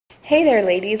Hey there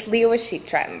ladies, Leah with Chic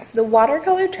Trends. The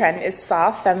watercolor trend is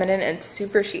soft, feminine, and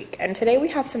super chic, and today we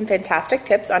have some fantastic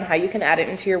tips on how you can add it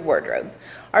into your wardrobe.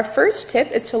 Our first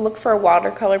tip is to look for a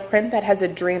watercolor print that has a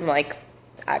dreamlike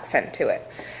accent to it,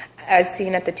 as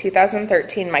seen at the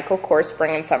 2013 Michael Kors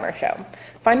Spring and Summer Show.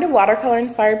 Find a watercolor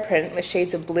inspired print with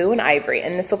shades of blue and ivory,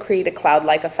 and this will create a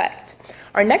cloud-like effect.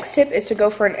 Our next tip is to go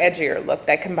for an edgier look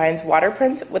that combines water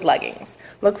prints with leggings.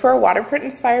 Look for a water print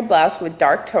inspired blouse with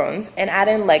dark tones and add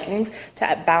in leggings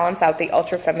to balance out the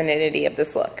ultra femininity of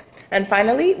this look. And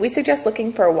finally, we suggest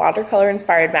looking for a watercolor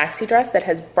inspired maxi dress that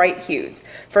has bright hues.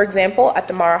 For example, at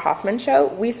the Mara Hoffman show,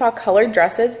 we saw colored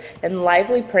dresses and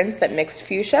lively prints that mixed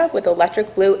fuchsia with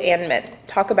electric blue and mint.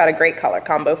 Talk about a great color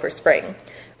combo for spring.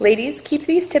 Ladies, keep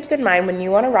these tips in mind when you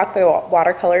want to rock the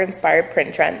watercolor inspired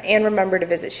print trend, and remember to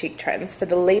visit Chic Trends for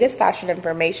the latest fashion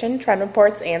information, trend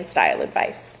reports, and style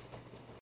advice.